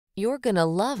You're gonna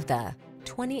love the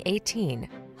 2018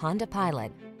 Honda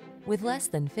Pilot. With less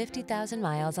than 50,000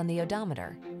 miles on the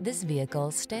odometer, this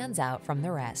vehicle stands out from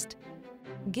the rest.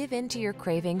 Give in to your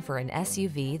craving for an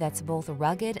SUV that's both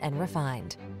rugged and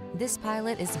refined. This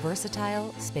Pilot is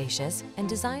versatile, spacious, and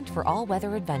designed for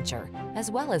all-weather adventure, as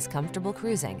well as comfortable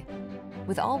cruising.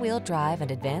 With all-wheel drive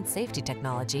and advanced safety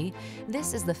technology,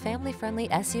 this is the family-friendly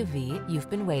SUV you've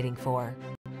been waiting for.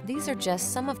 These are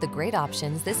just some of the great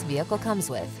options this vehicle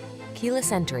comes with: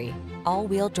 keyless entry,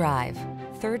 all-wheel drive,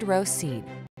 third-row seat,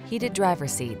 heated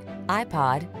driver's seat,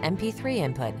 iPod, MP3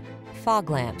 input,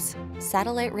 fog lamps,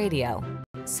 satellite radio,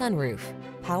 sunroof,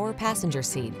 power passenger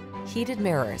seat, heated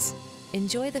mirrors.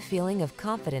 Enjoy the feeling of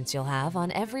confidence you'll have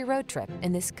on every road trip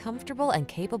in this comfortable and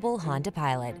capable Honda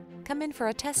Pilot. Come in for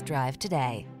a test drive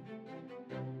today.